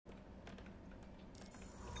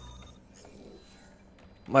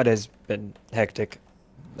My day's been hectic.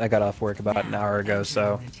 I got off work about an hour ago,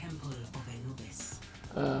 so.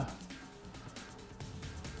 Uh,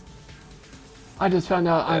 I just found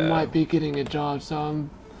out I might be getting a job, so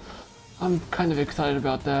I'm kind of excited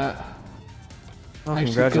about that. Well,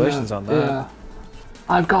 congratulations on that. Yeah,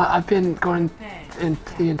 I've been going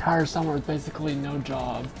into the entire summer with basically no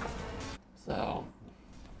job, so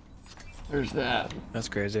there's that. That's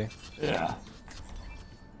crazy. Yeah.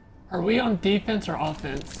 Are we on defense or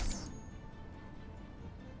offense?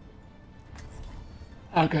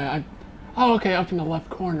 Okay, oh, okay, up in the left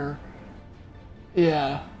corner.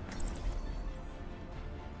 Yeah.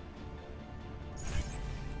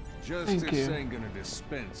 Thank you. Ain't gonna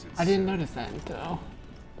dispense I didn't notice that until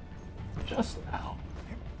just now.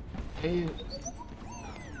 Hey.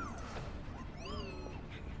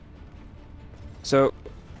 So,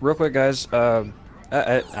 real quick, guys. I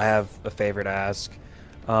have a favor to ask.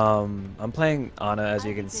 I'm playing Ana, as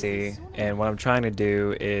you can see, and what I'm trying to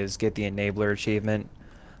do is get the Enabler achievement.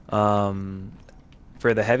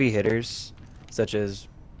 For the heavy hitters, such as,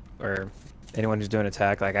 or anyone who's doing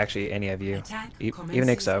attack, like actually any of you, even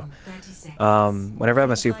Ixo. Whenever I have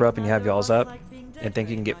my super up and you have y'all's up, and think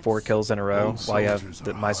you can get 4 kills in a row while you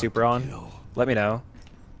have my super on, let me know,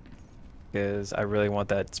 because I really want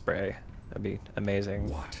that spray. That'd be amazing.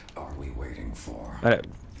 What are we waiting for?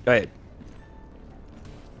 Wait.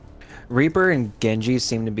 Reaper and Genji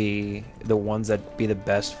seem to be the ones that be the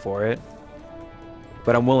best for it.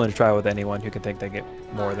 But I'm willing to try with anyone who can think they get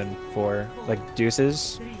more than 4. Like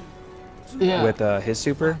Deuces, Yeah. with his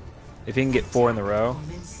super. If he can get 4 in a row,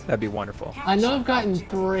 that'd be wonderful. I know I've gotten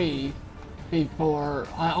 3 before.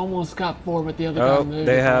 I almost got 4, but the other guy moved.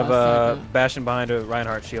 They at the have last second. bashing behind a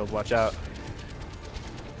Reinhardt shield. Watch out.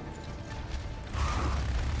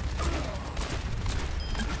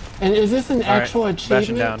 And is this an actual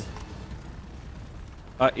Bashing down. achievement?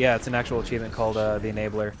 Yeah, it's an actual achievement called the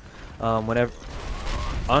Enabler. Whenever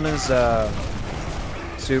Ana's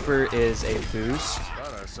super is a boost,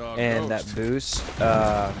 and that boost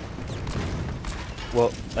well,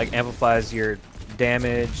 like amplifies your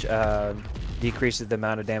damage, decreases the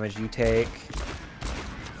amount of damage you take,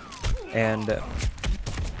 and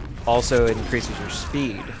also it increases your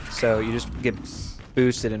speed. So you just get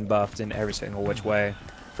boosted and buffed in every single which way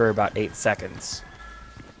for about 8 seconds.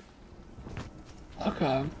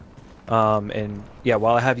 Okay. And yeah,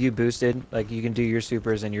 while I have you boosted, like you can do your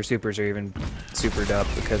supers, and your supers are even supered up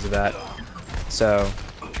because of that. So,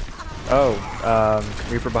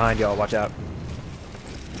 Reaper behind y'all, watch out.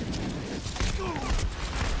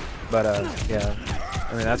 But yeah,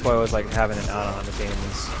 I mean that's why I was like having an Ana on the team,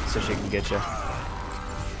 is so she can get you.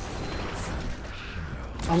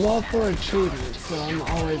 I'm all for achievements, so I'm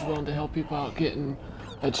always willing to help people out getting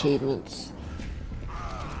achievements.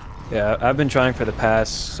 Yeah, I've been trying for the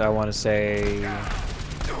past, I want to say,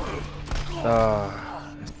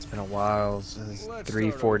 it's been a while,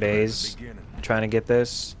 3-4 days trying to get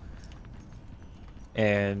this,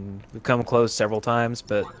 and we've come close several times,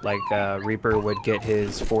 but like Reaper would get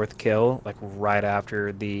his 4th kill like right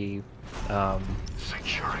after the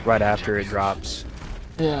right after it drops.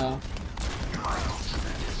 Yeah.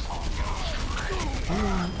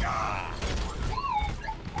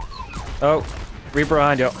 Oh, Reaper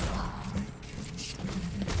behind you.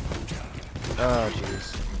 Oh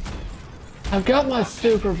jeez. I've got my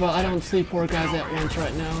super, but I don't see 4 guys at once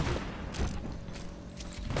right now.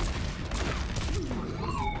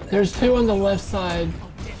 There's 2 on the left side.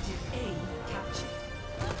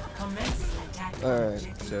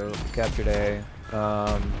 Alright, so captured A.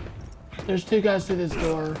 There's 2 guys through this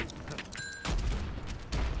door.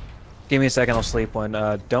 Give me a second, I'll sleep one.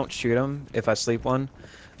 Don't shoot him if I sleep one.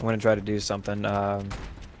 I'm gonna try to do something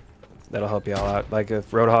that'll help you all out. Like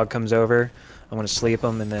if Roadhog comes over, I'm gonna sleep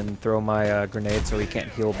him and then throw my grenade so he can't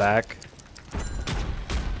heal back.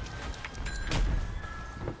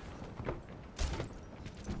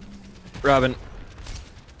 Robin.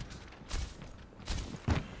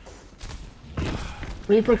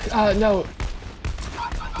 Reaper, no.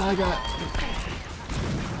 I got.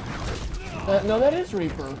 No, that is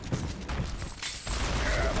Reaper.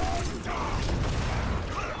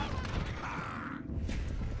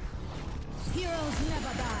 Heroes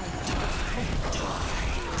never die.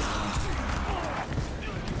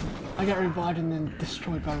 I got revived and then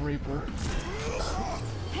destroyed by Reaper.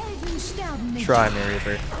 Try me,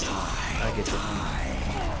 Reaper. I get you.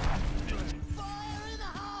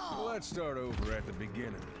 Let's start over at the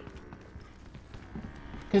beginning.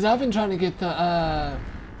 Because I've been trying to get the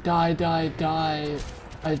die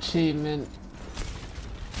achievement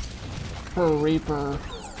for Reaper.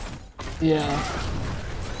 Yeah.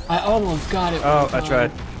 I almost got it. Oh, one I time.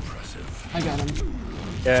 tried. I got him.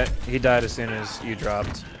 Yeah, he died as soon as you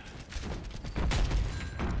dropped.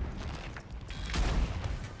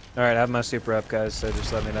 Alright, I have my super up, guys, so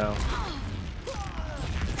just let me know.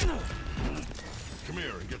 Come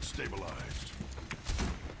here and get stabilized.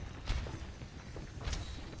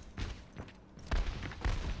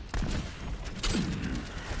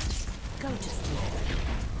 Go to sleep.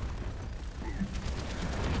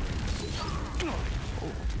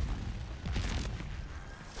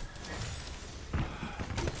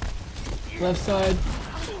 Left side.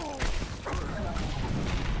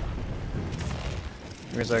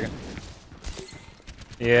 Give me a second.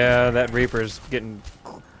 Yeah, that Reaper's getting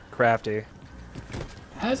crafty.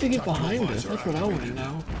 How does he get behind us? That's what I want to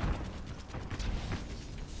know.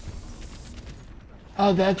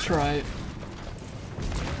 Oh, that's right.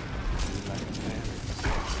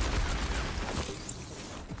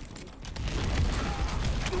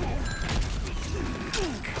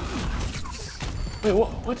 Wait,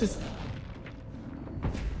 what is...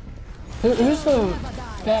 Who's the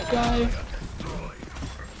fat guy?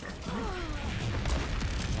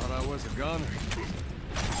 Thought I was a gunner.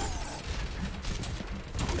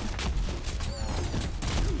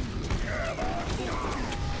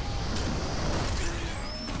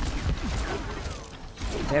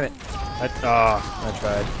 Damn it. I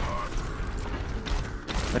tried.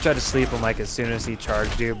 I tried to sleep him like as soon as he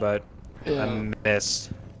charged you, but Yeah. I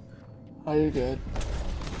missed. Oh, you're good.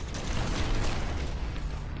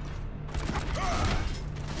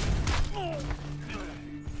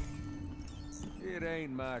 It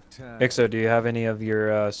ain't my time. Ixo, do you have any of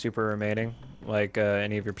your super remaining? Like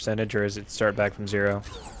any of your percentage, or is it start back from 0?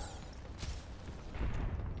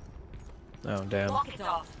 Oh, damn. Walk it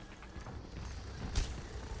off.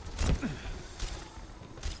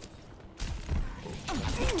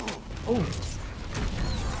 Oh.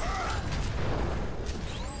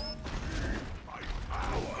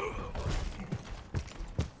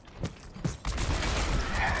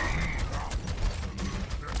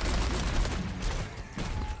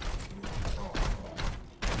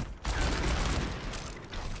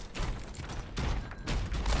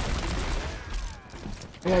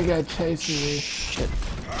 I got chasing me. Shit.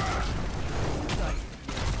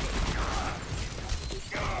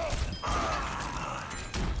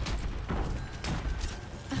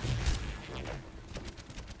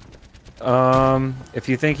 If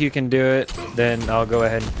you think you can do it, then I'll go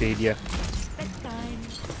ahead and feed you.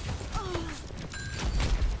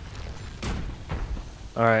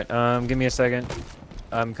 Alright, give me a second.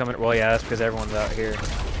 I'm coming. Well, yeah, that's because everyone's out here.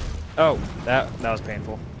 Oh, that was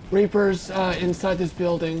painful. Reapers inside this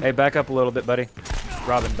building. Hey, back up a little bit, buddy.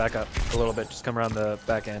 Robin, back up a little bit. Just come around the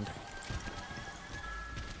back end.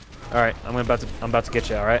 Alright, I'm about to get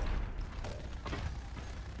you, alright?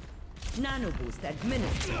 Nano boost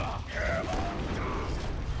administered.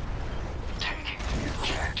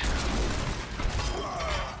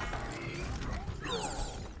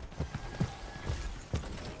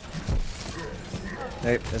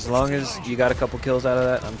 Hey, as long as you got a couple kills out of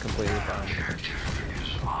that, I'm completely fine.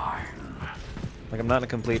 Like, I'm not in a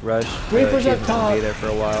complete rush. Reaper's up Kevin's top. gonna be there for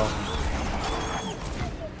a while.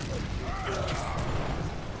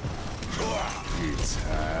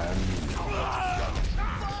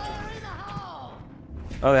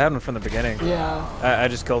 Oh, they had him from the beginning. Yeah. I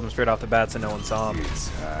just killed him straight off the bat so no one saw him.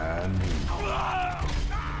 Oh,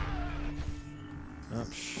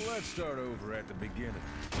 Let's start over at the beginning.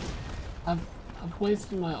 I've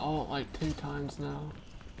wasted my ult like 2 times now.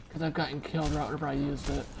 Because I've gotten killed right whenever I used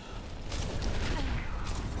it.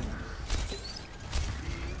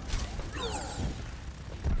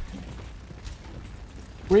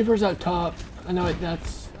 Reaper's up top. I know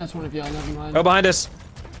that's one of y'all, never mind. Oh, behind us!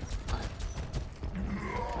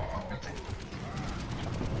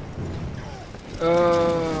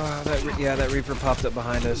 That Reaper popped up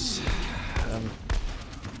behind us.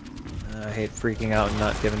 I hate freaking out and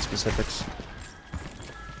not giving specifics.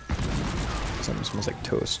 Something smells like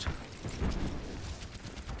toast.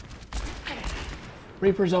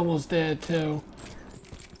 Reaper's almost dead too.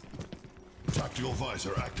 Tactical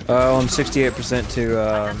visor active. Oh, I'm 68% to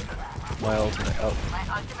my ultimate. Oh,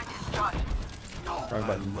 wrong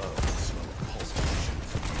button.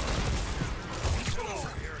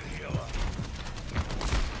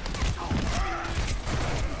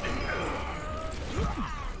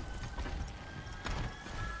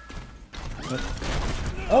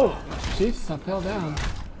 Oh, Jesus, I fell down.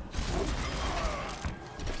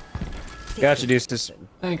 Gotcha, Deuces.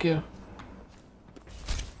 Thank you.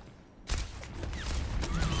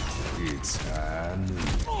 It's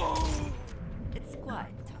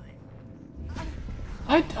quiet time.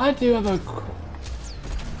 I do have a.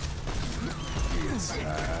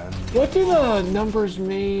 What do the numbers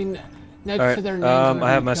mean next to their name?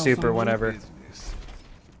 I have my super whenever.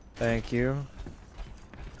 Thank you.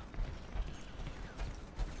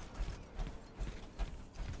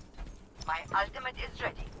 My ultimate is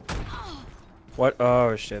ready. What?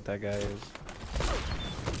 Oh shit, that guy is.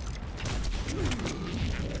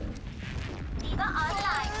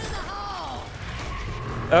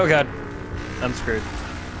 Oh god, I'm screwed.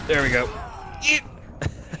 There we go.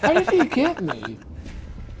 How did he get me?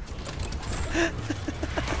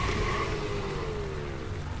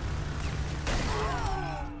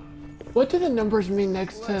 What do the numbers mean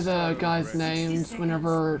next to the guys' names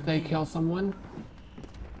whenever they kill someone?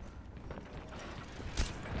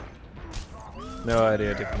 No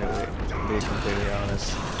idea, to be completely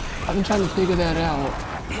honest. I've been trying to figure that out.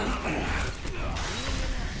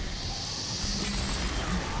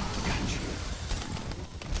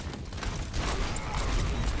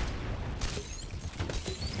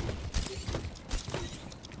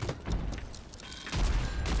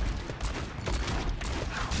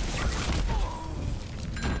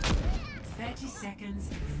 30 seconds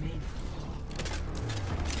remaining.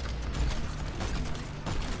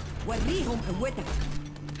 وليهم قوتك.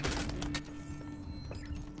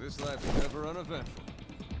 This life is never uneventful.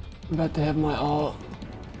 I'm about to have my ult.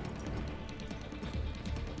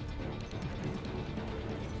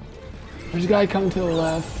 There's a guy coming to the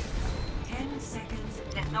left. 10 seconds.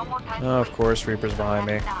 There's no more time. Oh, of course, Reaper's behind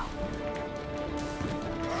me.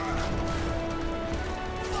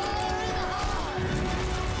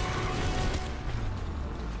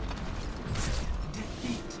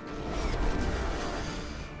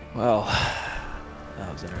 Well,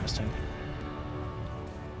 that was interesting.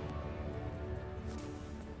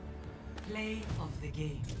 Play of the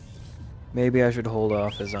game. Maybe I should hold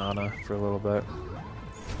off as Ana for a little bit.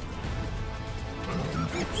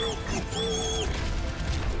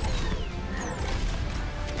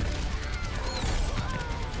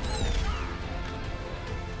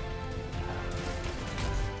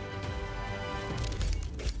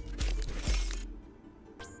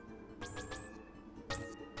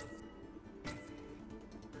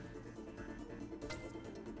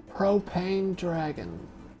 Propane Dragon.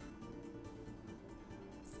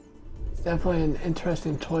 It's definitely an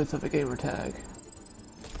interesting choice of a gamer tag.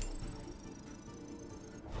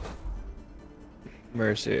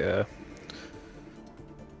 Mercy, yeah.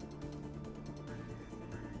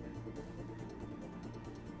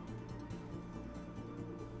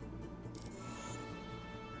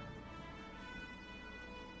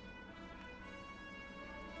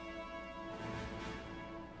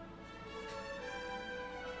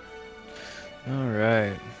 All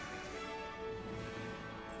right.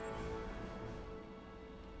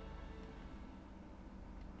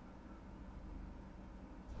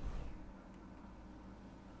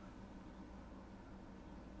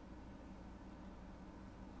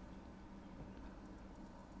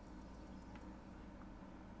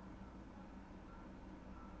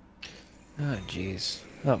 Oh, jeez.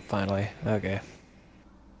 Oh, finally. Okay.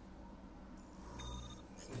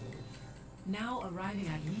 Now arriving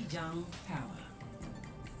at Lijiang Tower.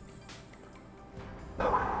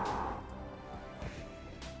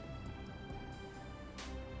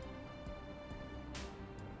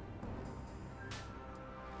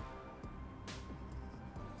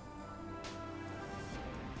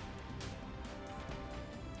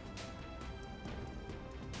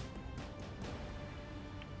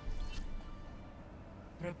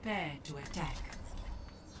 Prepare to attack.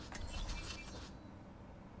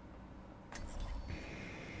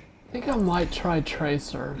 I think I might try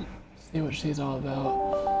Tracer. See what she's all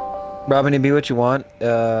about. Robin, you be what you want.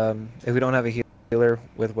 If we don't have a healer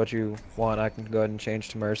with what you want, I can go ahead and change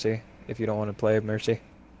to Mercy. If you don't want to play Mercy.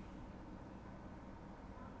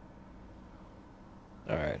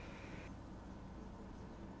 Alright.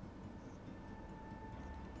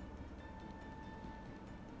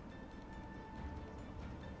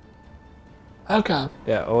 Okay.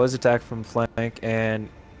 Yeah, always attack from flank and...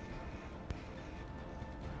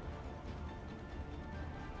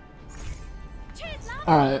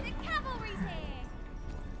 Alright.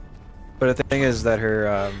 But the thing is that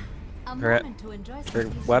her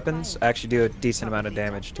weapons actually do a decent amount of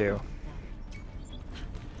damage too.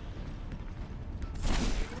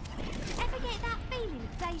 Ever get that feeling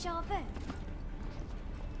of deja vu?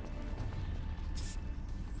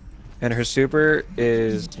 And her super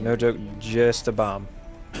is, no joke, just a bomb.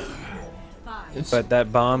 But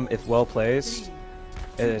that bomb, if well placed,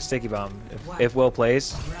 a sticky bomb, if well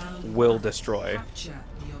placed, will destroy.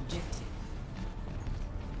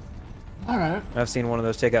 Alright. I've seen one of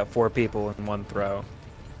those take out 4 people in one throw.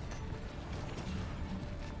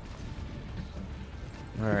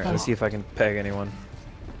 Alright, let's see if I can peg anyone.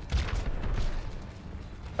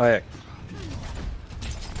 Oh yeah.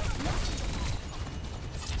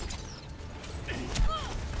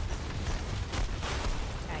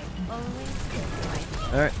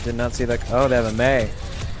 Alright, did not see that. Oh, they have a May.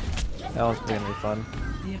 That one's gonna be fun.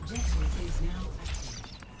 The objective is now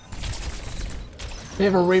active. They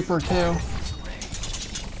have a Reaper too.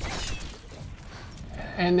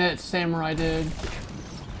 And that Samurai dude.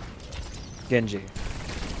 Genji.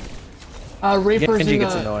 Reaper's Genji in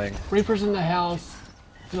gets the annoying. Reaper's in the house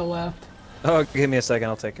to the left. Oh, give me a second,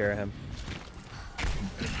 I'll take care of him.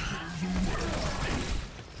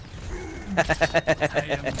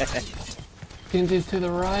 Genji's to the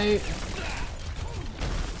right.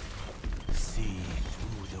 See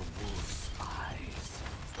through the wolf's eyes.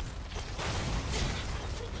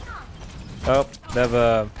 Oh, they have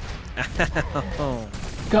a...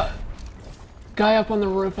 Guy up on the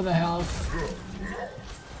roof of the house.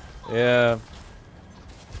 Yeah.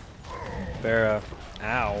 Barra.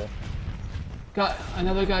 Ow. Got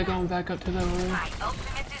another guy going back up to the roof. My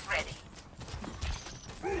ultimate is ready.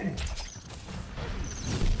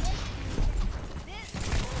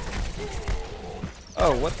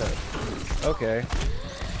 Oh, what the? Okay.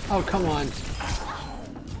 Oh, come on.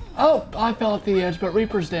 Oh, I fell at the edge, but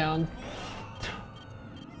Reaper's down.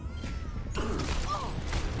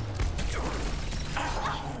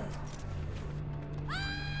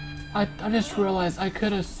 I just realized I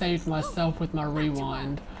could have saved myself with my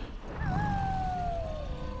rewind.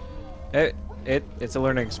 It's a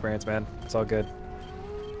learning experience, man. It's all good.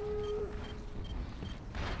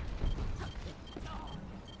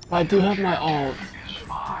 I do have my ult.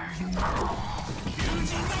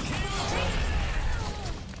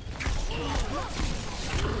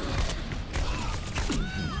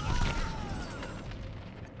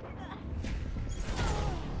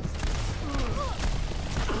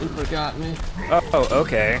 You forgot me. Oh,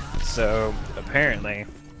 okay. So, apparently,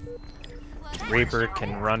 Reaper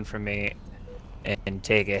can run from me and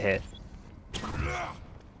take a hit.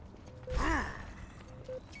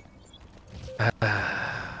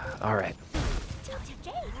 Alright.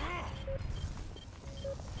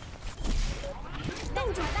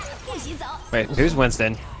 Wait, who's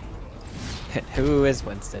Winston? Who is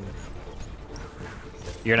Winston?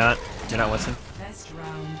 You're not Winston? Best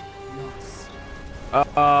round lost.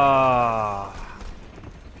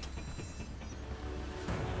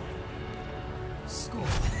 Score.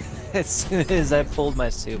 As soon as I pulled my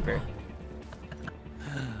super.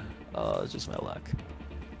 Oh, it's just my luck.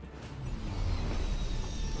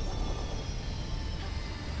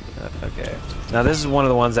 Okay. Now this is one of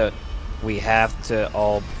the ones that we have to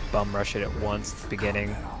all bum rush it at once at the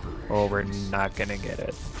beginning, or we're not gonna get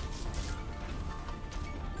it.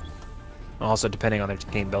 Also depending on their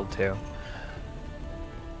team build too.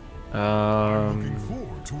 Looking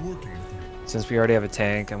forward to working with you. Since we already have a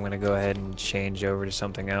tank, I'm gonna go ahead and change over to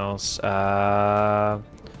something else. I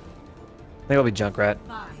think it'll be Junkrat.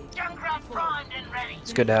 Junkrat primed and ready.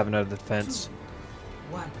 It's good to have another defense.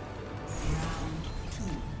 1. Round 2.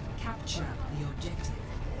 Capture the objective.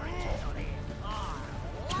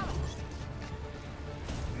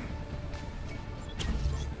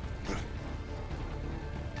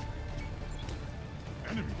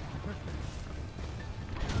 Enemy.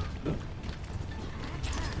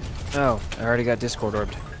 Oh, I already got Discord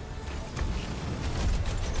orbed.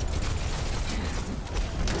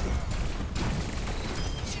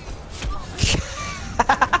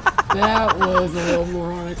 That was a little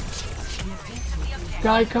moronic.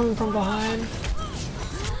 Guy coming from behind.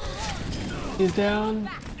 He's down.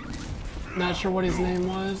 Not sure what his name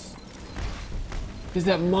was. He's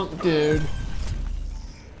that monk dude.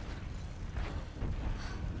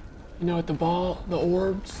 You know, with the ball, the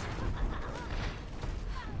orbs.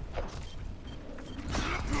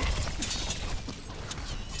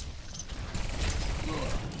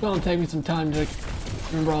 It's gonna take me some time to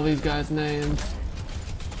remember all these guys' names.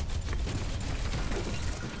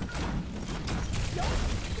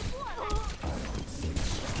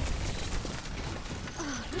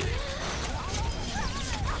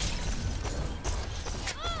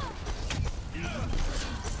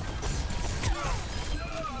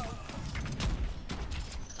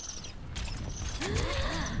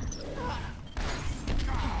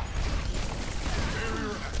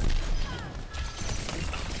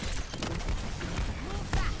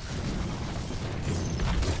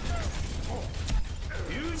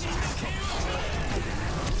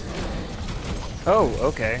 Oh,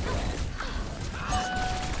 okay.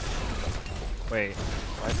 Wait,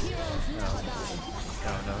 what? No.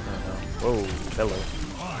 Whoa, hello.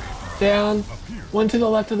 Down. One to the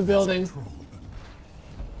left of the building.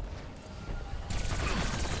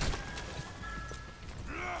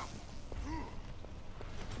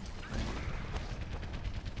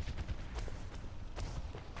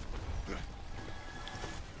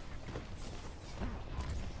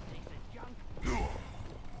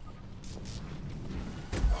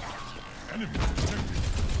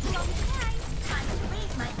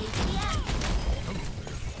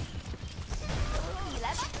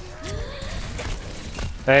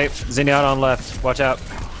 Hey, Zenyatta on left. Watch out.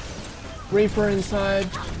 Reaper inside.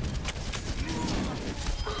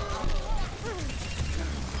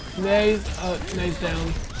 Naze. Oh, Naze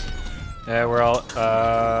down. Yeah, we're all.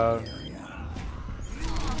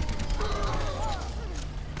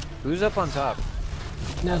 Who's up on top?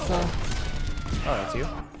 Nessa. Oh, that's you.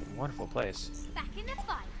 Wonderful place. Back in the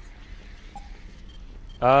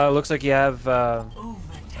fight. Looks like you have a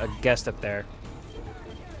guest up there.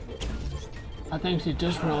 I think she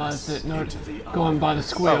just realized it. No, going by the Oh,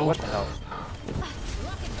 squeal. what the hell?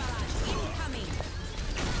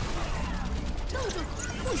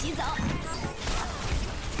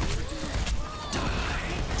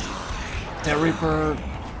 That Reaper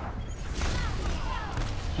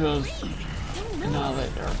just annihilate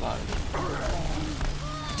everybody.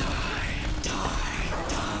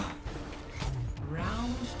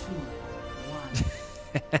 Round 2.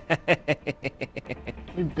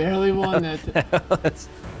 1. We barely won it.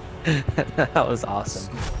 That was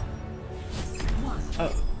awesome. 1 Oh.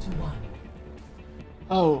 to 1.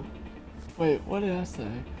 Oh, wait, what did I say?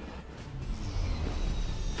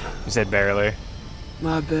 You said barely.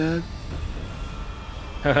 My bad.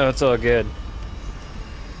 It's all good.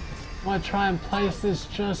 I want to try and place this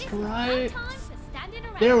just right. Time for standing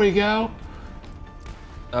around. There we go.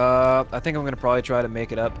 I think I'm gonna probably try to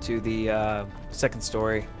make it up to the second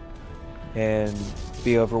story and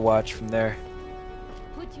be Overwatch from there.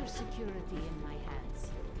 Put your security in my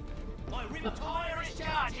hands. My fire is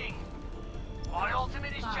charging. My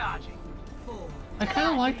ultimate is charging. 4. I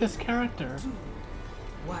kind of like this character.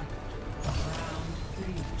 1. Round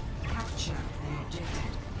 3. Capture the objective.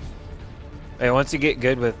 Hey, once you get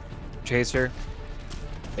good with Chaser,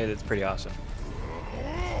 it's pretty awesome.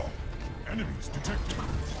 Enemies detected.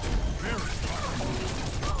 Very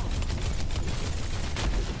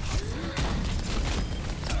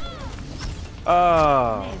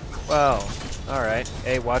Oh, well, alright.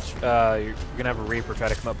 Hey, watch, you're gonna have a Reaper try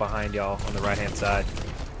to come up behind y'all on the right-hand side.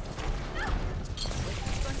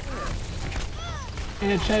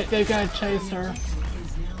 And they got a chaser.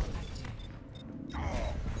 Is now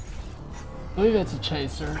active. I believe it's a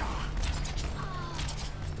chaser.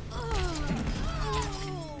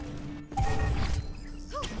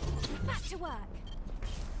 Back to work.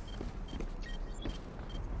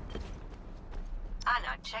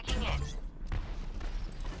 Anna checking in.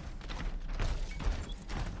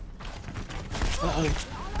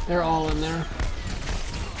 Uh-oh. They're all in there.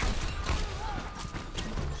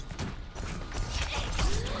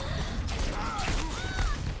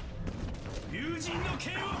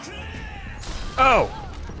 Oh!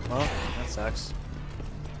 Well, that sucks.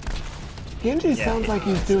 Genji sounds like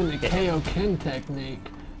he's doing the Kaioken technique.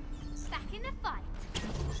 Back in the fight.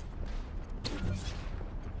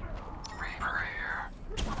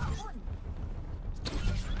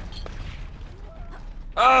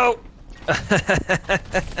 Oh!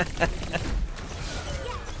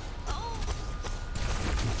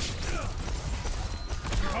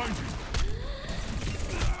 behind you.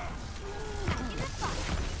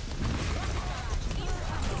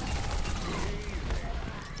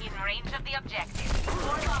 In range of the objective.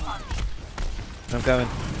 Form up on me. I'm coming.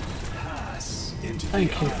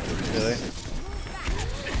 Thank you. Really?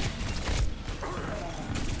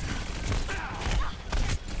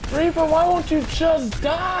 Reaper, why won't you just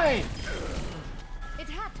die? It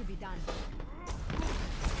had to be done.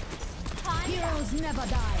 Heroes never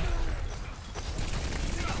die.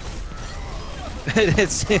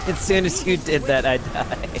 As soon as you did that, I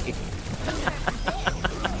died.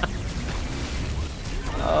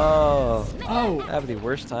 Oh, Oh, that'd be the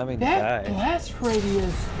worst timing to that die. blast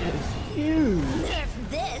radius is huge. Nerf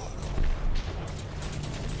this.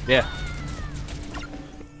 Yeah.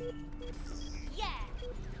 Yeah.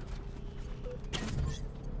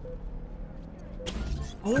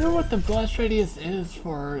 I wonder what the blast radius is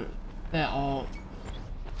for that ult.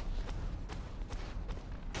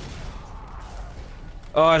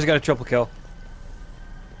 Oh, I just got a triple kill.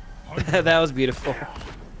 That was beautiful.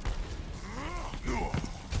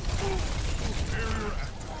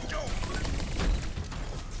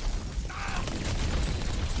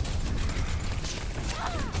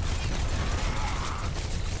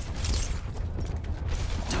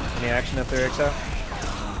 action up there, Ixo?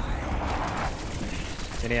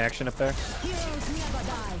 Any action up there?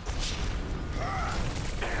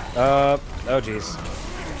 Oh jeez.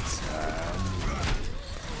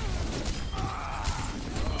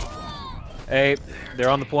 Hey, they're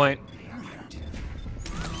on the point.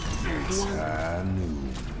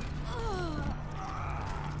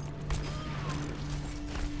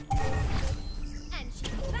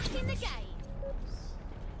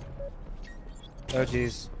 Oh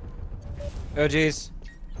jeez. Oh jeez.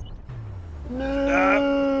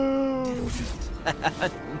 No. No.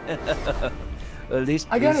 At least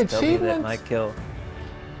I got please tell me that achievement. my kill.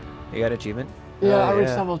 You got achievement? Yeah, Oh, I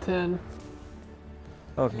reached level 10.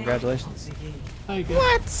 Oh, congratulations. Thank you.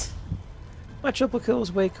 What? My triple kill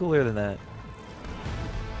was way cooler than that.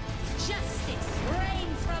 Justice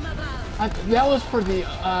reigns from above. That was for the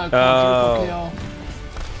quadruple kill.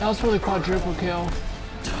 That was for the quadruple kill.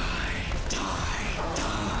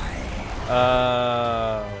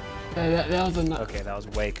 Yeah, that was a. Okay, that was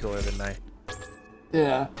way cooler than mine.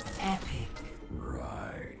 Yeah. Epic.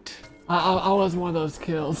 Right. I was one of those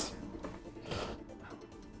kills.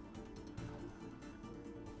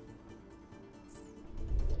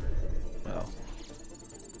 Oh.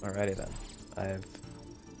 Alrighty then. I've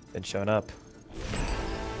been shown up.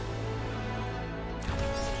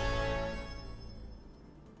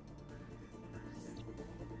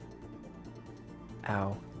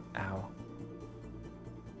 Ow. Ow.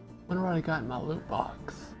 Wonder what I got in my loot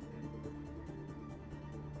box.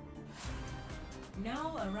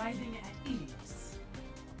 Now arriving at Ilios.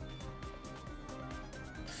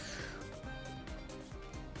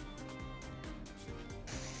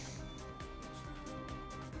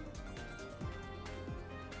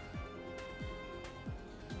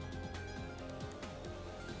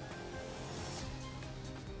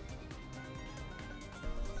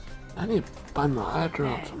 I need to find my eye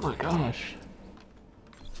drops. Oh my gosh.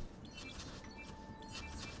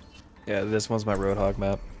 Yeah, this one's my Roadhog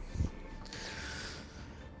map.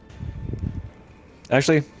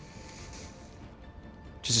 Actually,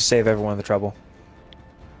 just to save everyone the trouble.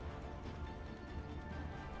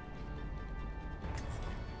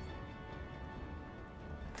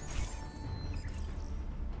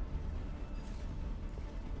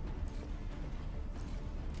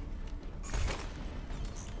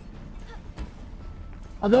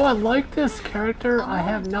 Although I like this character, I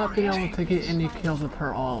have not been able to get any kills with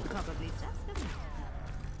her ult.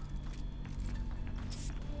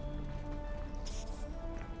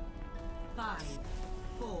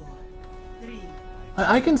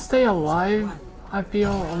 I can stay alive, I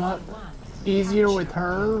feel a lot easier with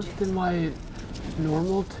her than my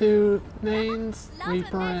normal two mains,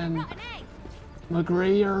 Reaper and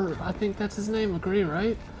McCree, or I think that's his name, McCree,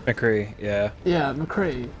 right? McCree, yeah. Yeah,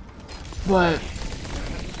 McCree. But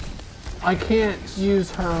I can't use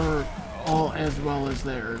her all as well as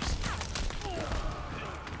theirs.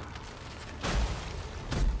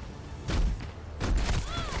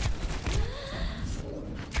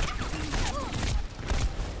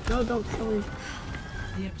 No, don't kill me.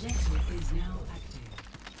 The objective is now active.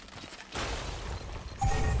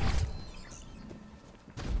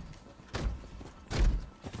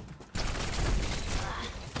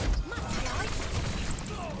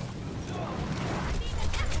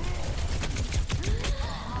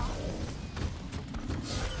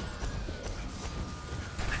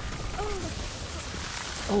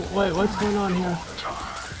 Oh, wait, what's going on here?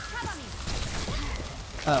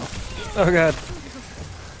 Oh. Oh god.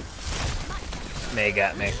 May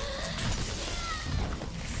got me.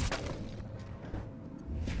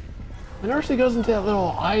 Whenever she goes into that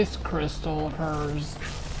little ice crystal of hers.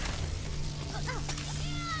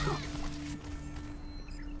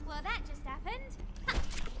 Well, that just happened. I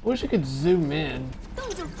wish I could zoom in.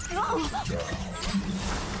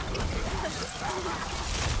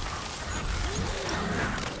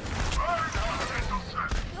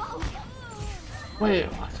 Wait,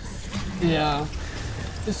 yeah.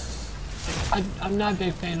 I'm not a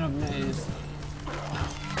big fan of Maze.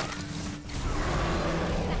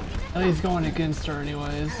 At least going against her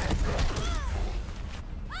anyways.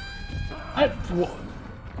 I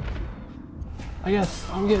guess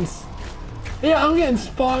I'm getting... Yeah, I'm getting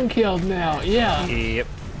spawn killed now, yeah. Yep.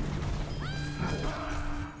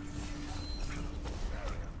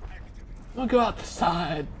 I'll go out the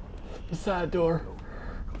side door.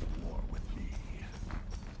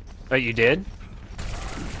 Oh, you did?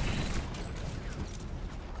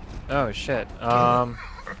 Oh shit.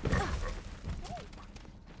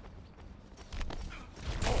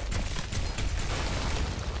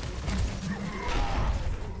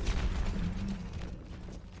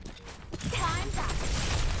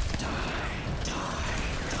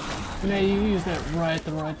 May, you use that right at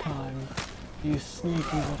the right time. You sneaky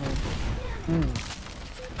little...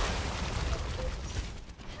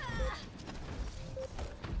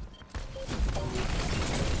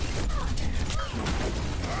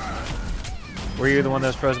 Were you the one that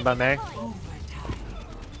was frozen by May?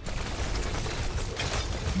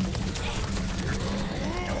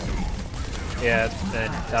 Yeah,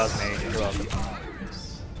 then that was me. You're welcome.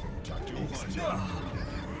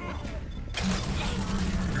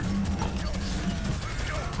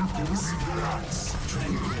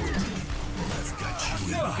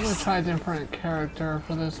 I'm gonna try a different character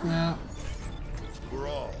for this map.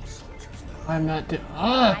 I'm not do-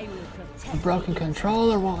 Ah! The broken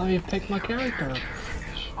controller won't let me pick my character.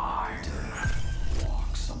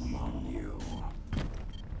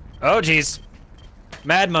 Oh jeez.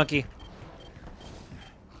 Mad monkey.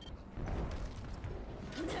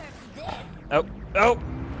 Oh, oh!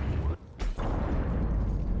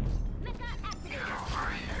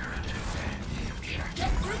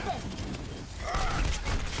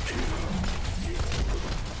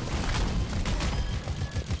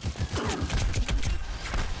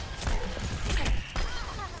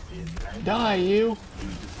 Die, you!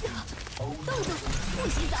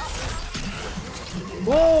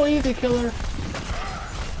 Whoa, easy killer!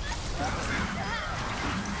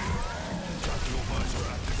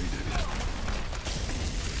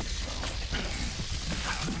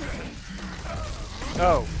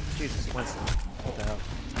 Oh, Jesus, Winston. What the hell?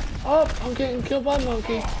 Oh, I'm getting killed by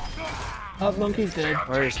monkey. Oh, monkey's dead.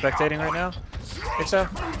 Where are you spectating right now? Think so?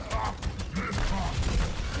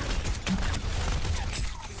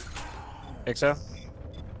 Think so? Are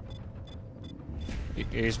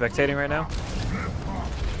you spectating right now?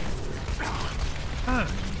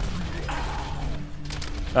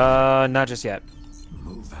 Not just yet.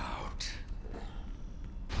 Move out.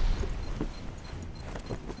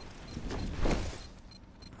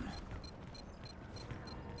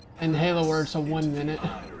 In Halo where it's a 1 minute.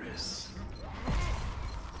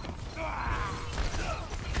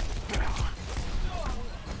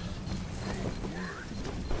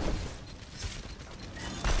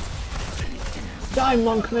 Die,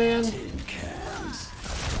 monk man!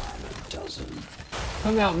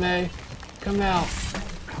 Come out, May. Come out.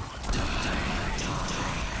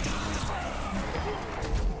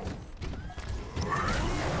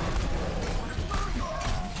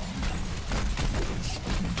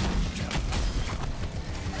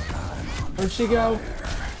 Where'd she go?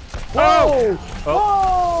 Whoa!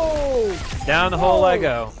 Oh. Whoa! Down the whole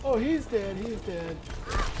Lego. Oh, he's dead. He's dead.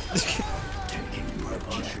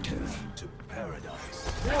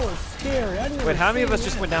 That was scary. I never Wait, how many of seen us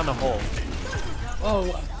just that. went down the hole? Oh,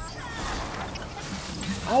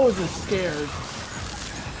 I was just scared.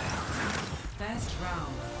 First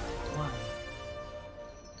round, 1.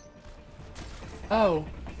 Oh,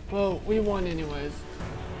 well, we won anyways.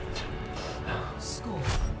 Score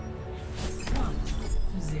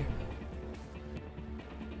 1-0.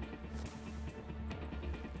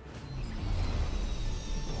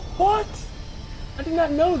 What? I did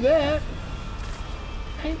not know that.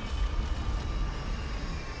 Hey.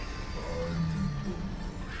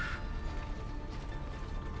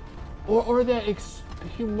 Or that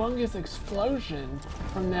humongous explosion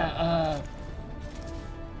from that,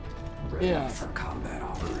 Ready yeah. for combat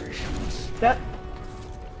operations. That...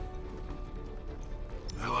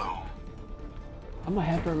 Hello. I'm gonna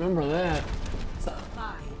have to remember that. 5,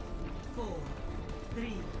 4,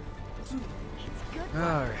 3, 2.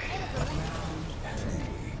 Alright.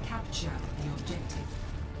 Capture the objective.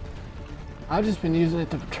 I've just been using it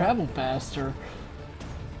to travel faster.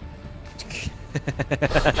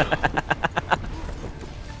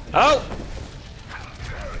 Oh!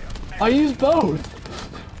 I use both.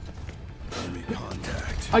 Enemy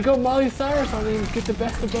contact. I go Miley Cyrus on it and get the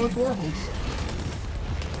best of both worlds.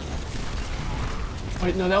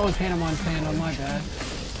 Wait, no, that was Hannah Montana, my bad.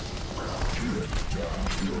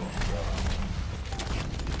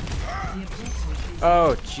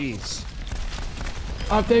 Oh, jeez.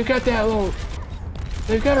 They've got that little...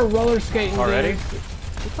 They've got a roller skating Already? game.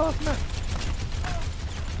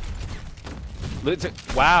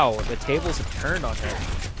 Wow, the tables have turned on her.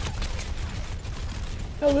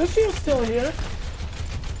 No, Lucio's still here.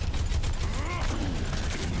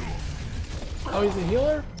 Oh, he's a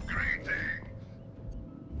healer?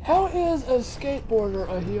 How is a skateboarder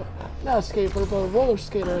a healer? Not a skateboarder, but a roller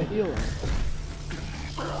skater a healer?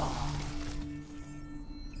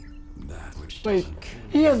 That which Wait,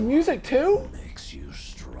 he has music too? makes you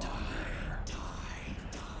stronger.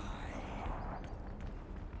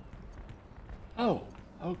 Oh.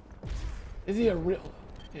 Oh. Is he a real...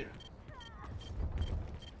 Here.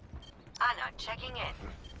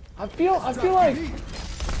 I feel like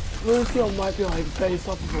Lucio might be like based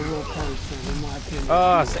off of a real person, in my opinion.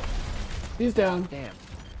 Oh, he's down. damn.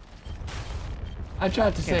 I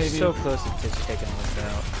tried to save you. So close to just taking this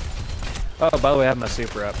out. Oh, by the way, I have my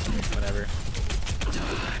super up. Whenever.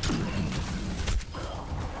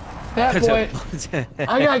 That boy,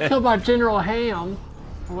 I got killed by General Ham,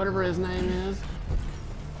 or whatever his name is.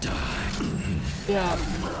 Yeah,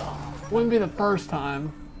 wouldn't be the first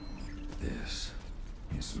time. This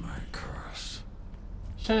is my curse.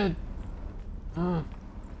 Should've. Damn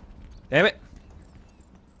it.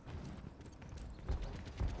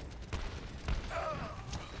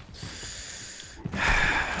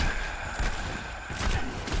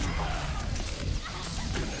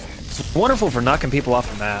 It's wonderful for knocking people off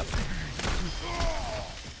the map.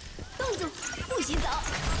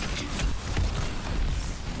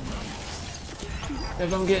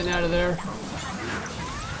 If I'm getting out of there.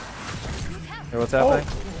 Hey, what's happening?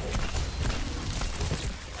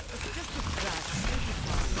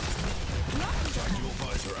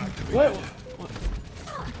 What?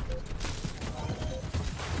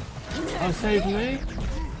 Oh, saved me?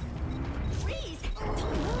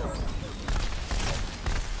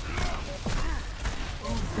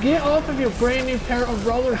 Get off of your brand new pair of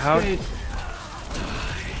roller skates.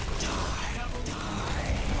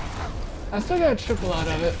 I still got a triple out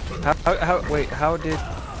of it. Wait, how did...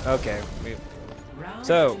 Okay.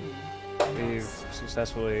 So, we've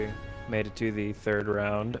successfully made it to the 3rd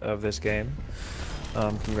round of this game.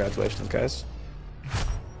 Congratulations, guys.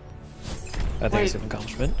 I think it's an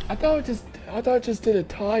accomplishment. I thought it just did a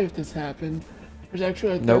tie if this happened. There's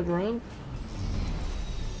actually a 3rd round?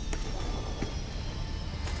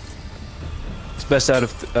 It's best out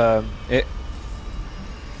of...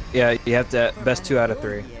 Yeah, you have to... Best 2 out of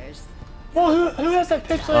 3. Well, who has that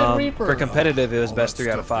pixelated Reaper? For competitive, it was best 3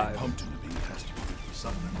 out of 5.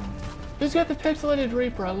 Who's got the pixelated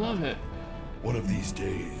Reaper? I love it. One of these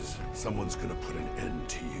days, someone's gonna put an end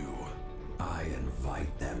to you. I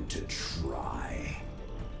invite them to try.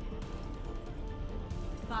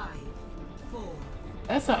 5, 4.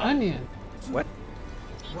 That's an onion. What?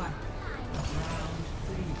 1.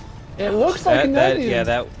 It looks like an onion.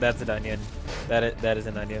 Yeah, that's an onion. That is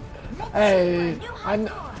an onion. Hey, I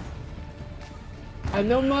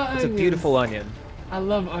know my onions. It's a beautiful onion. I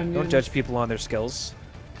love onions. Don't judge people on their skills.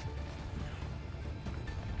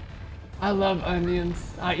 I love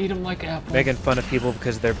onions. I eat them like apples. Making fun of people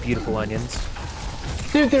because they're beautiful onions.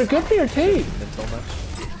 Dude, they're good for your teeth. Until much.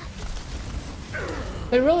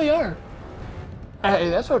 They really are.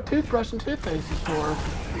 Hey, that's what toothbrush and toothpaste is for.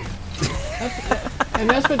 And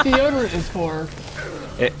that's what deodorant is for.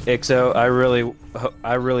 Ixo,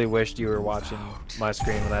 I really wished you were watching my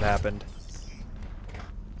screen when that happened.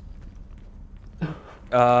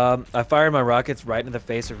 I fired my rockets right in the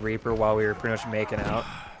face of Reaper while we were pretty much making out.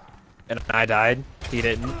 And I died. He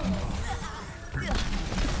didn't.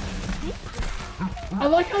 I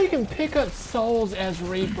like how you can pick up souls as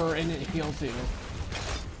Reaper and it heals you.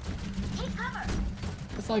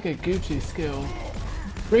 It's like a Gucci skill.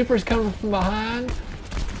 Reaper's coming from behind,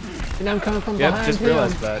 and I'm coming from behind. Yep, just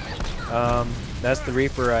realized that. That's the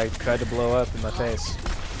Reaper I tried to blow up in my face.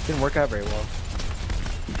 Didn't work out very well.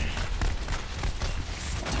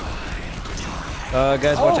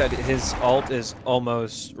 Guys, watch out. His ult is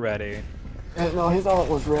almost ready. No, his ult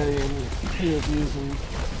was ready and he was using.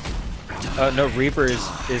 No, Reaper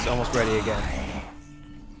is almost ready again.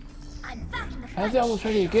 How's he almost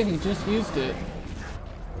ready again? He just used it.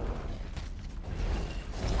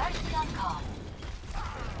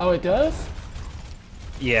 Oh, it does?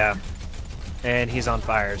 Yeah. And he's on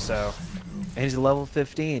fire, so... And he's level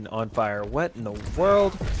 15 on fire. What in the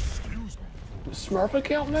world? Smurf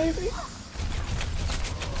account, maybe?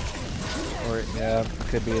 Or, yeah,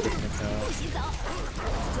 could be a different account.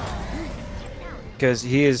 Because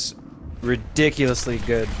he is ridiculously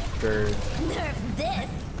good for... Nerf this!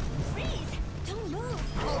 Freeze! Don't move!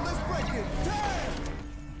 Oh, let's break it! Damn!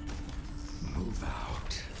 Move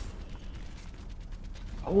out.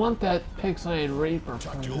 I want that pixelated Reaper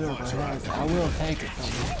from whoever has it. I will take it from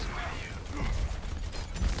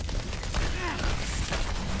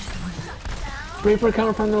you. Reaper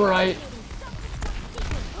coming from the right.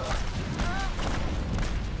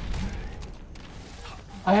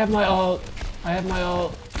 I have my ult. I have my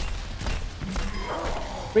ult.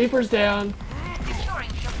 Reaper's down.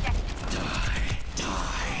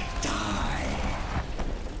 Die.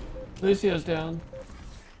 Lucio's down.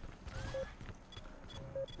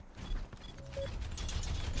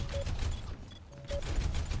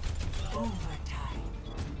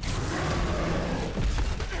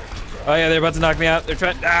 Oh yeah, they're about to knock me out. They're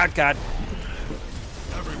trying... Ah, God.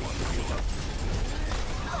 Everyone,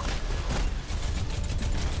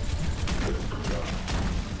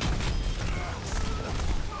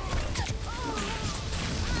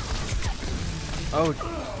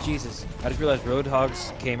 Oh, Jesus. I just realized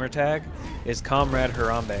Roadhog's gamer tag is Comrade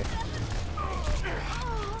Harambe.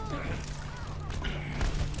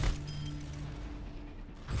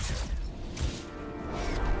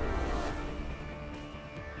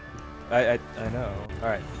 I know.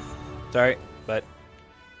 Alright. Sorry, but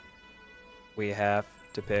we have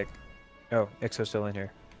to pick. Oh, Ixo's still in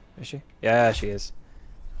here. Is she? Yeah, she is.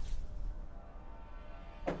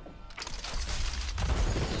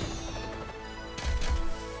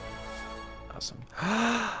 Awesome.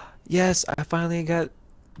 Yes, I finally got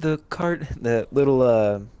the card, the little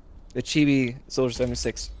the Chibi Soldier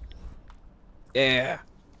 76. Yeah.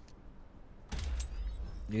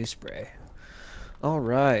 New spray. All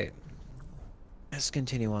right. Let's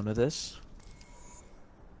continue on with this.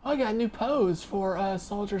 Oh, I got a new pose for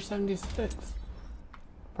Soldier 76.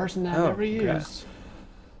 Person that I never used.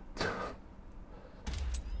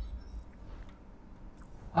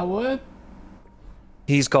 I would.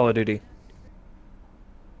 He's Call of Duty.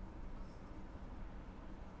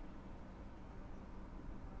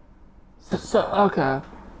 So okay.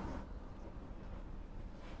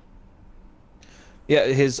 Yeah,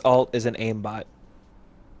 his alt is an aimbot.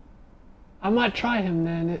 I might try him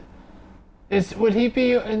then. Would he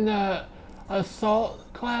be in the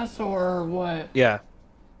assault class or what? Yeah.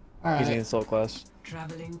 All right. He's in the assault class.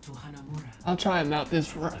 Traveling to Hanamura. I'll try him out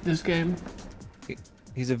this game.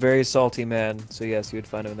 He's a very salty man, so yes, you would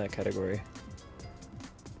find him in that category.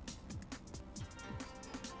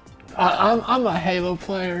 I'm a Halo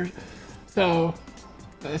player, so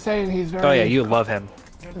saying he's very. Oh yeah, you love him.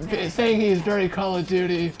 Saying he's very Call of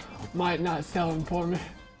Duty might not sell him for me.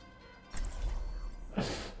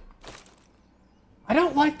 I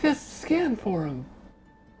don't like this skin for him.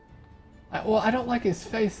 Well, I don't like his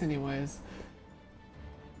face anyways.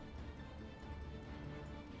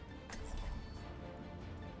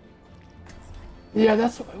 Yeah,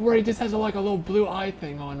 that's where he just has like a little blue eye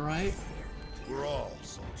thing on, right? We're all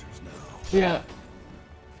soldiers now. Yeah.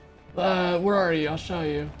 Where are you? I'll show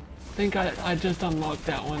you. I think I just unlocked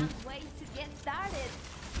that one. Wait to get started.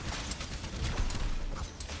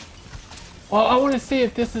 Well, I want to see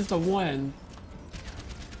if this is the one.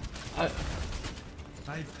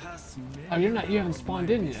 Oh, you haven't spawned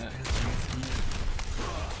in yet.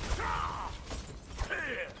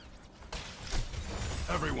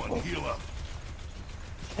 Everyone heal up.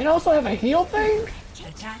 It also have a heal thing?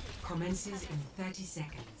 Attack commences in 30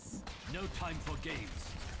 seconds. No time for games.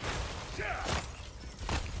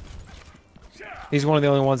 He's one of the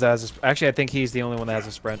only ones that has a, actually I think he's the only one that has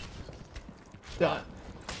a sprint. Yeah,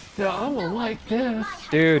 I'm gonna like this.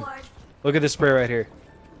 Dude, look at this spray right here.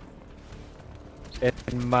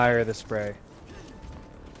 Admire the spray.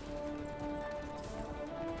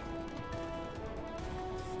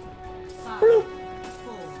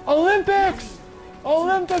 Olympics!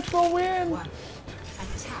 Olympics will win!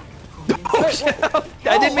 Oh shit!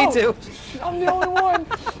 I didn't mean to. I'm the only one.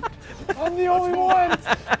 I'm the only one.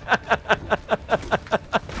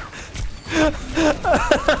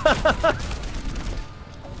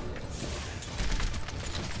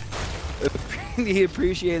 He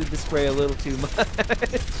appreciated the spray a little too much.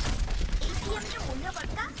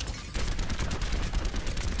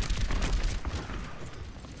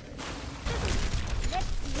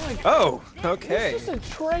 Oh, okay. This is a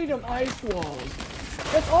trade of ice walls.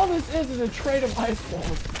 That's all this is a trade of ice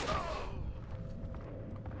walls.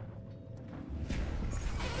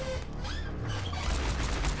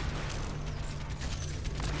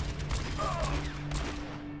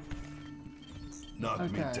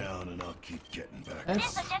 Knock me down and I'll keep getting back up.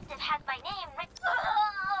 This objective has my name written.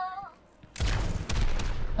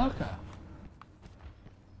 Okay.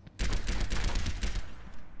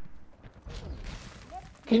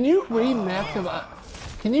 Can you remap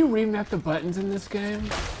the buttons in this game?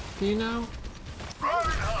 Do you know?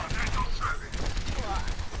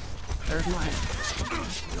 There's mine.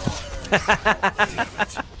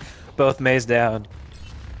 Both maze down.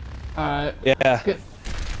 Alright. Yeah.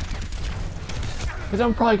 Because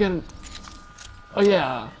I'm probably gonna... Oh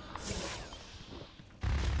yeah.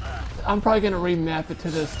 I'm probably gonna remap it to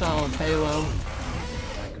the style of Halo.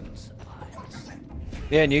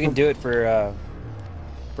 Yeah, and you can do it for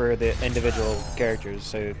the individual characters,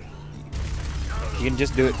 so you can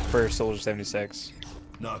just do it for Soldier 76.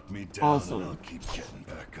 Knock me down Awesome. and I'll keep getting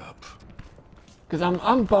back up. Because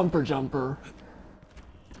I'm bumper jumper.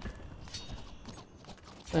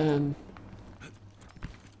 And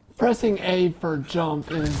pressing A for jump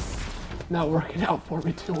is not working out for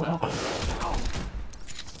me too well.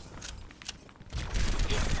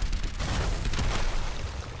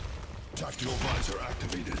 Tactical visor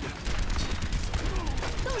activated.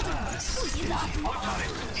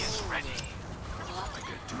 Autolift is ready.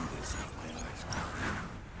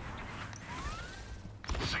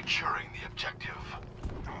 Securing the objective.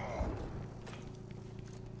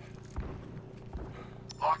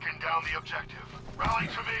 Locking down the objective. Rally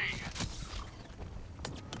to me.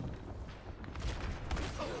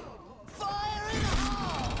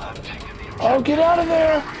 I'm taking the objective. Oh, get out of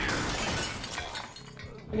there!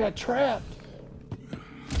 I got trapped.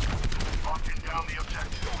 Locking down the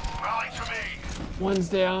objective. Rally to me. One's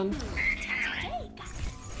down.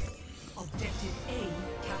 Objective A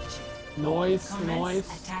captured. Noise, Commence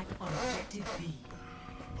noise. attack on objective B.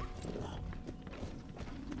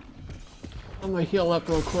 I'm gonna heal up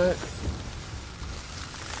real quick.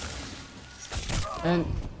 And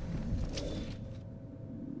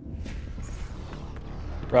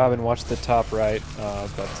Robin, watch the top right. I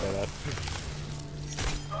was about to say that.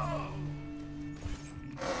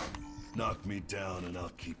 Knock me down and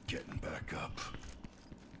I'll keep getting back up.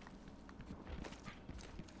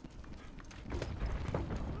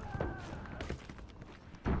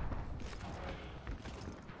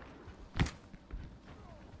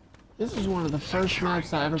 this is one of the first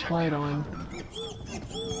maps I ever played on.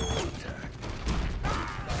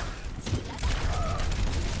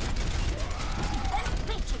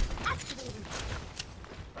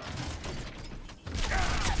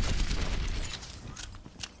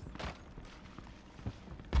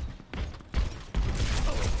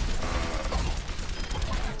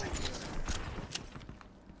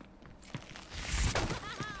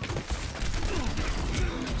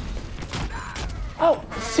 Oh,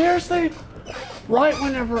 seriously? Right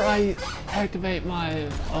whenever I activate my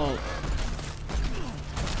ult.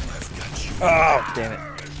 Oh, damn it.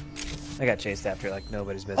 I got chased after like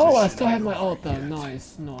nobody's business. Oh, I still have my ult though.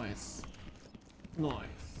 Nice, nice. Nice.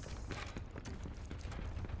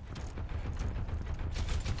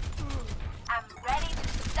 I'm ready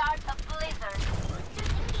to start a blizzard.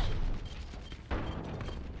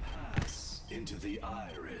 Into the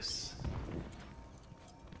iris.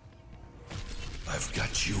 I've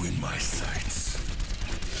got you in my sights.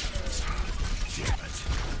 Damn it.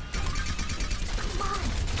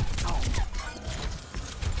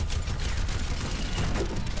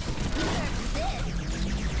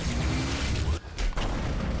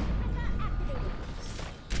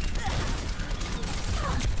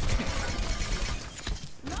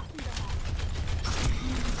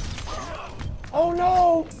 Oh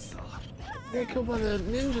no! I got killed by the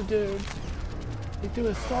ninja dude. He threw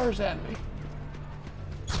his stars at me.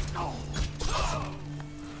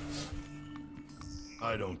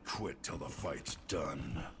 I don't quit till the fight's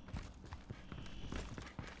done.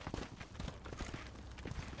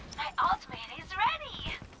 My ultimate is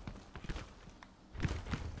ready.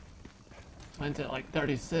 Mine's at like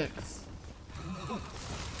 36.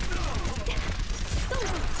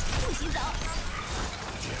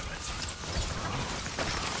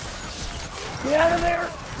 Get out of there!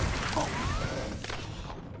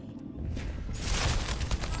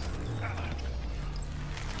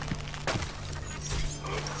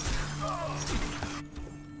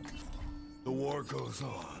 The war goes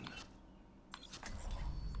on.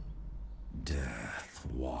 Death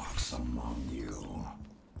walks among you.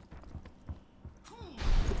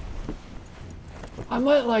 I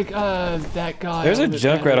might like that guy. There's a over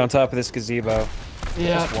Junkrat there. on top of this gazebo.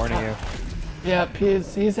 Yeah. Just warning you. Yeah,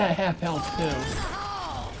 he's at half health too.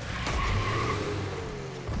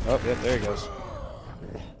 Oh, yep, there he goes.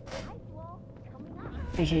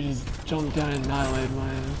 I should just jump down and annihilate my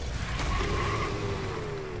ass.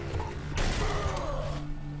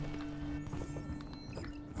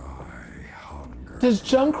 Does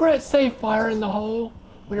Junkrat say fire in the hole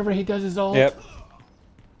whenever he does his ult? Yep.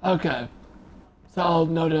 Okay. So I'll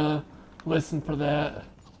know to listen for that.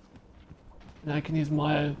 And I can use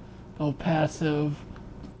my little passive.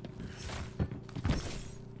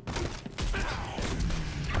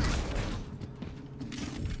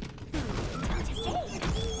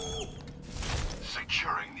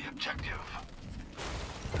 Securing the objective.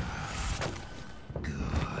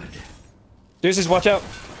 Deuces, watch out!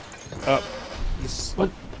 Oh. What?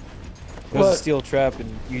 It was What? a steel trap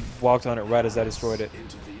and you walked on it right as I destroyed it.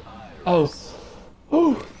 Oh.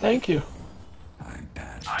 Ooh, thank you.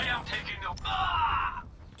 I am taking the. Ah!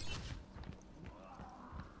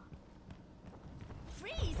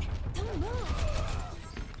 Freeze! Don't move.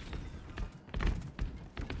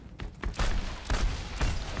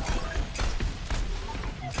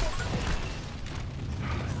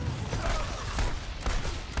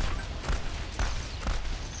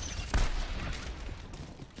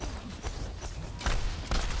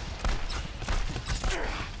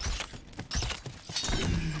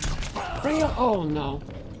 Bring it. Oh no.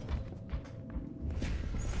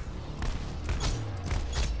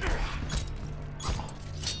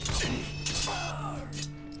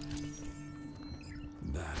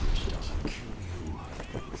 That which doesn't kill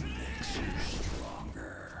you makes you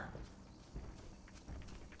stronger.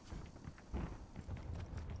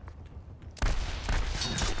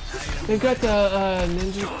 They've got the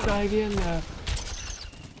ninja guy again.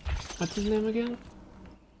 What's his name again?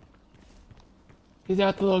 He's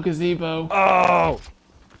at the little gazebo. Oh!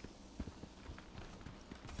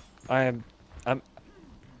 I'm...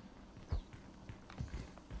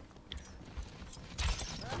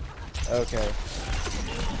 Okay.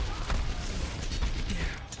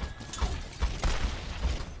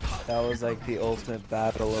 That was like the ultimate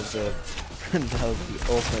battle of the... that was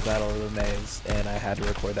the ultimate battle of the maze, and I had to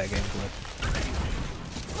record that game clip.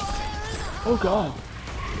 Oh god.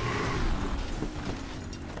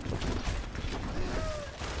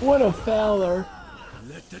 What a fowler.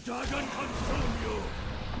 Let the dragon consume you.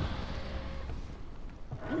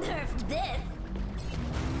 Nerf this.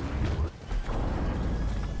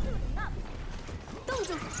 动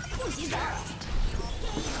住，不许走。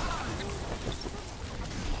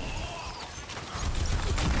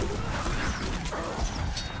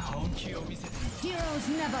 Heroes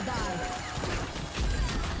never die.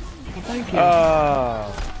 Well, thank you.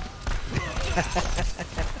 Oh!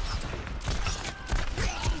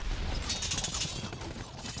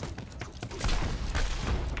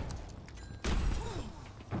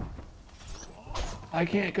 I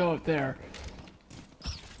can't go up there.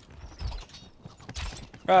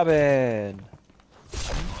 Robin!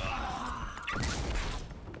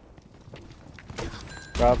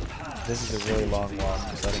 Rob, this is a really long walk,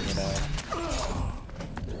 just letting you know.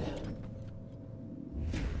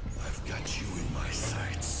 I've got you in my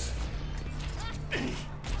sights.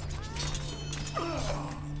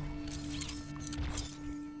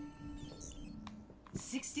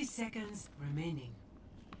 60 seconds remaining.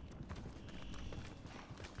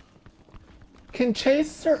 Can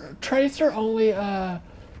Tracer only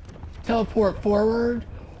teleport forward,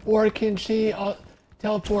 or can she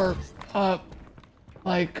teleport up?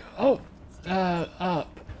 Like up.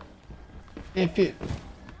 If you,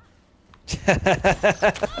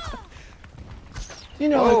 you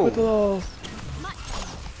know, like with the little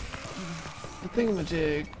the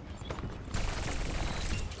thingamajig.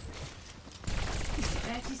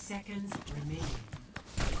 30 seconds remaining.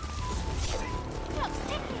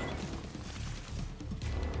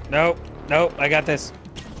 Nope, nope, I got this.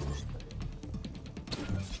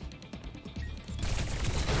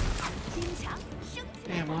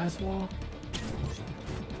 Damn, ice wall.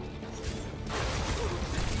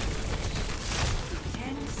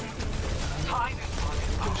 Time is running out.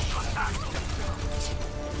 Attack.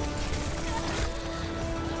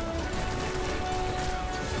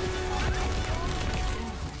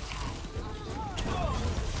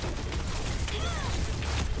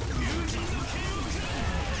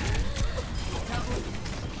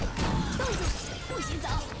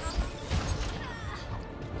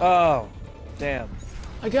 Oh, damn.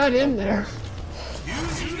 I got in there.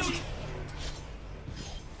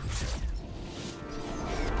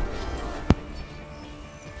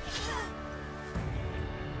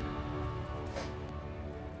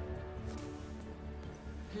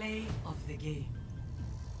 Play of the game.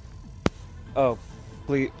 Oh,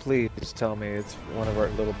 please tell me it's one of our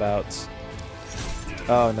little bouts.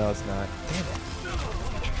 Oh, no, it's not. Damn it.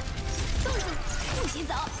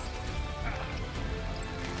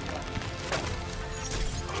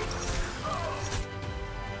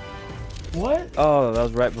 What? Oh, that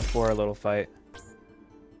was right before our little fight.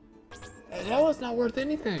 That was not worth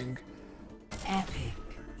anything. Epic.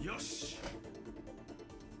 Yosh.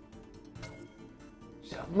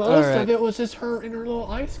 Most Alright. of it was just her in her little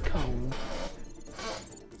ice cone.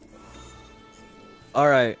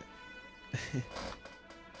 Alright.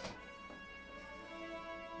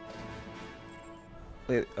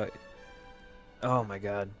 Wait, oh my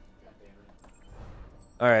god.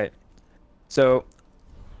 Alright. So,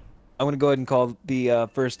 I'm gonna go ahead and call the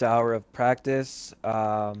first hour of practice.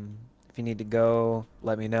 If you need to go,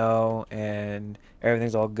 let me know, and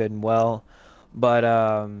everything's all good and well. But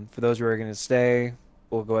for those who are gonna stay,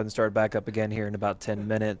 we'll go ahead and start back up again here in about 10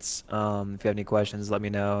 minutes. If you have any questions, let me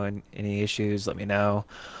know, and any issues, let me know.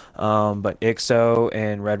 But Ixo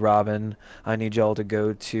and Red Robin, I need y'all to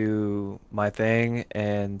go to my thing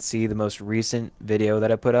and see the most recent video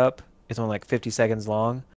that I put up. It's only like 50 seconds long.